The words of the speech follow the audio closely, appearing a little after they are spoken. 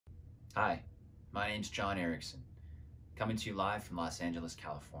Hi, my name's John Erickson, coming to you live from Los Angeles,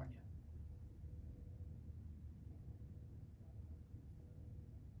 California.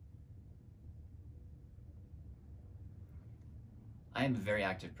 I am a very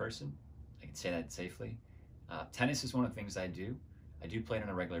active person. I can say that safely. Tennis is one of the things I do. I do play it on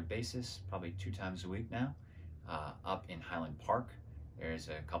a regular basis, probably 2 times a week now, up in Highland Park. There's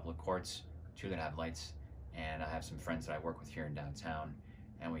a couple of courts, two that have lights, and I have some friends that I work with here in downtown,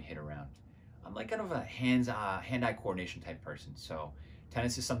 and we hit around. I'm like kind of a hand-eye coordination type person, so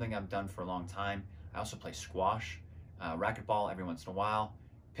tennis is something I've done for a long time. I also play squash, racquetball every once in a while,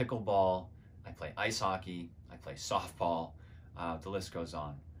 pickleball, I play ice hockey, I play softball, the list goes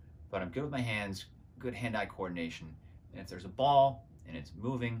on. But I'm good with my hands, good hand-eye coordination, and if there's a ball and it's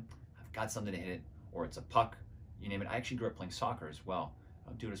moving, I've got something to hit it, or it's a puck, you name it. I actually grew up playing soccer as well. I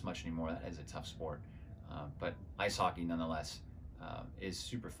don't do it as much anymore. That is a tough sport. But ice hockey, nonetheless, is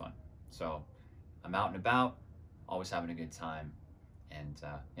super fun. So I'm out and about, always having a good time. And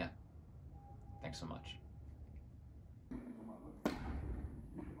yeah, thanks so much.